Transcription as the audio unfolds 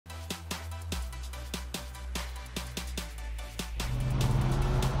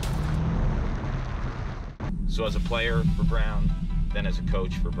So as a player for Brown, then as a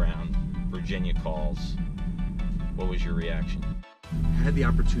coach for Brown, Virginia calls. What was your reaction? I had the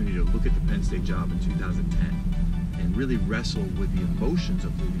opportunity to look at the Penn State job in 2010 and really wrestle with the emotions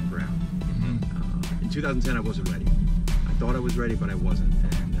of leaving Brown. In 2010, I wasn't ready. I thought I was ready, but I wasn't.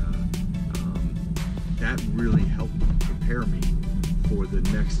 And that really helped prepare me for the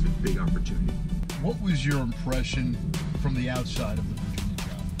next big opportunity. What was your impression from the outside of the Virginia job?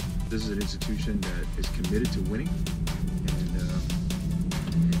 This is an institution that is committed to winning, and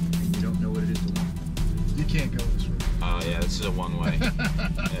you don't know what it is to win. You can't go this way. Yeah, this is a one-way.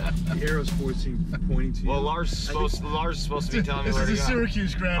 Yeah. The arrow's pointing to you. Well, Lars is supposed to be telling me where to go. This is a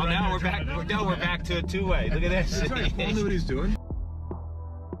Syracuse grad. Oh, now we're back. No, we're back to a two-way. Look at this. That's right. Paul knew what he's doing.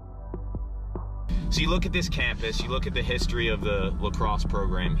 So you look at this campus, you look at the history of the lacrosse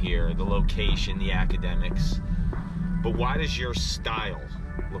program here, the location, the academics, but why does your style,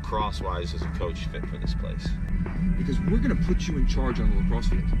 lacrosse-wise, as a coach, fit for this place? Because we're going to put you in charge on the lacrosse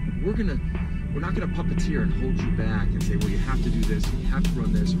field. We're not going to puppeteer and hold you back and say, well, you have to do this, and you have to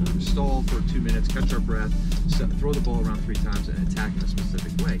run this, and we're going to stall for 2 minutes, catch our breath, throw the ball around 3 times, and attack in a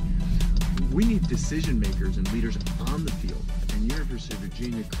specific way. We need decision makers and leaders on the field. And University of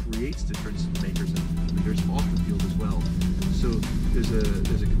Virginia creates difference makers and leaders off the field as well. So there's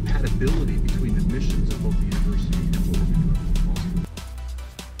a compatibility between the missions of both the university and what we're doing at lacrosse.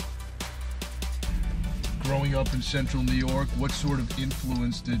 Growing up in central New York, what sort of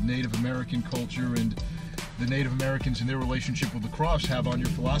influence did Native American culture and the Native Americans and their relationship with lacrosse have on your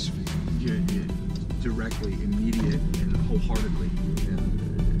philosophy? Directly, immediate, and wholeheartedly.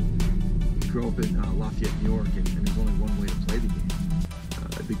 Grow up in Lafayette, New York, and there's only one way to play the game.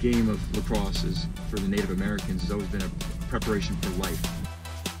 The game of lacrosse is, for the Native Americans, has always been a preparation for life.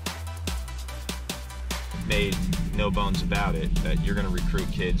 Made no bones about it that you're going to recruit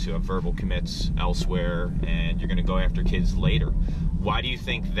kids who have verbal commits elsewhere, and you're going to go after kids later. Why do you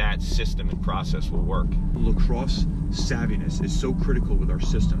think that system and process will work? Lacrosse savviness is so critical with our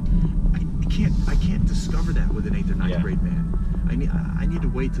system. I can't discover that with an 8th or 9th grade man. I need to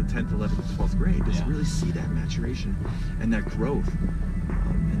wait till 10th, 11th, 12th grade to really see that maturation and that growth.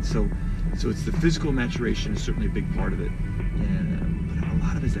 And so it's the physical maturation is certainly a big part of it, but a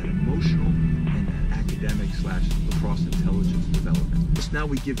lot of it is that emotional and that academic/lacrosse intelligence development. Just now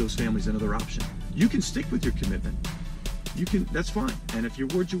we give those families another option. You can stick with your commitment. You can. That's fine. And if your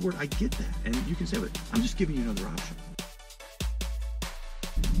word's your word, I get that. And you can say, but I'm just giving you another option.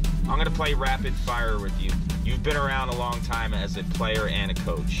 I'm going to play rapid fire with you. You've been around a long time as a player and a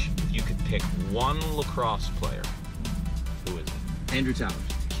coach. If you could pick one lacrosse player, who is it? Andrew Towers.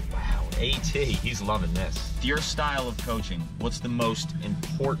 Wow, AT, he's loving this. Your style of coaching, what's the most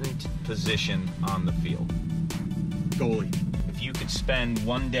important position on the field? Goalie. If you could spend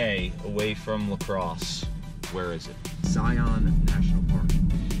one day away from lacrosse, where is it? Zion National Park.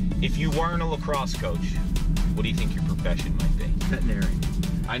 If you weren't a lacrosse coach, what do you think your profession might be? Veterinarian.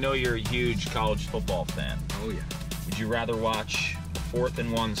 I know you're a huge college football fan. Oh, yeah. Would you rather watch a 4th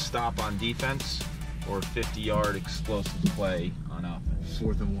and 1 stop on defense or a 50-yard explosive play on offense?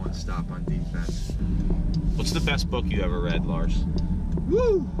 4th and 1 stop on defense. What's the best book you ever read, Lars?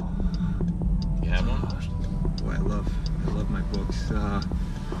 Woo! You have one? Boy, I love my books. I'd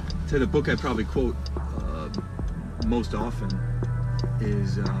say the book I probably quote most often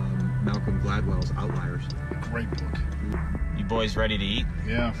is Malcolm Gladwell's Outliers. Great book. You boys ready to eat?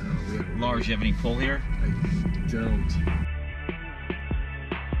 Yeah. Lars, you have any pull here? I don't.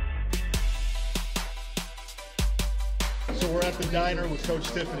 So we're at the diner with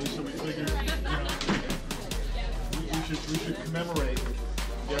Coach Tiffany, so we figured, we should commemorate,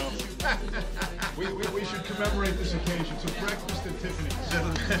 we should commemorate this occasion. So breakfast at Tiffany's.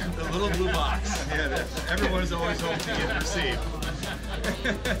 The little blue box. Yeah, everyone is always hoping to get received.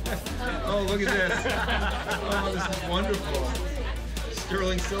 Oh, look at this. Oh, this is wonderful.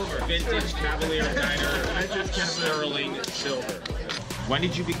 Sterling silver. Vintage Cavalier Diner. Vintage Sterling silver. When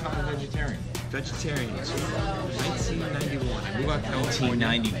did you become a vegetarian? Vegetarian. 1991. I moved out to California.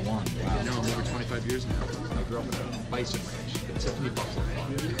 1991. Wow. No, I'm over 25 years now. I grew up in a bison ranch, the Tiffany buffalo.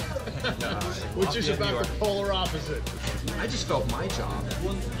 Which is about the polar opposite. I just felt my job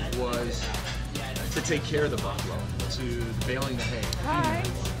was to take care of the buffalo, to baling the hay. Hi.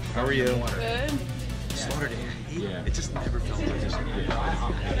 How are you? Good. Slaughtered hay. Yeah. It just never felt like this. Can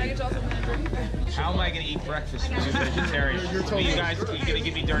I get you all some drink? How am I going to eat breakfast with two vegetarians? You're totally, you guys, are you going to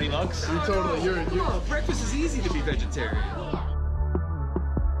give me dirty looks? You're totally, No, breakfast is easy to be vegetarian.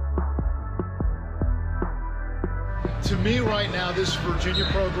 To me right now, this Virginia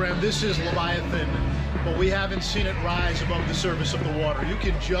program, this is Leviathan, but we haven't seen it rise above the surface of the water. You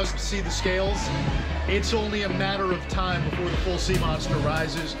can just see the scales. It's only a matter of time before the full sea monster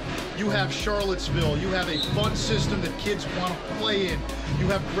rises. You have Charlottesville. You have a fun system that kids want to play in. You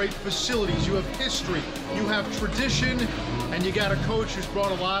have great facilities. You have history. You have tradition. And you got a coach who's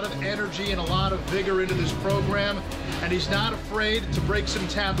brought a lot of energy and a lot of vigor into this program. And he's not afraid to break some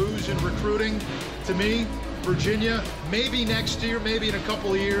taboos in recruiting. To me, Virginia, maybe next year, maybe in a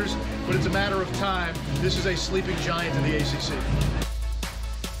couple of years, but it's a matter of time. This is a sleeping giant in the ACC.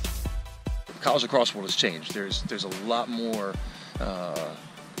 College lacrosse world has changed. There's a lot more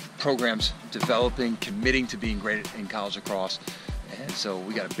programs developing, committing to being great in college lacrosse, and so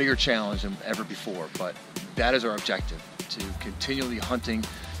we got a bigger challenge than ever before. But that is our objective: to continually hunting,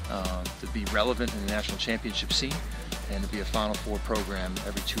 to be relevant in the national championship scene, and to be a Final Four program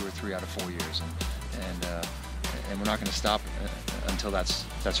every 2 or 3 out of 4 years. And we're not going to stop until that's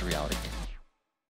a reality.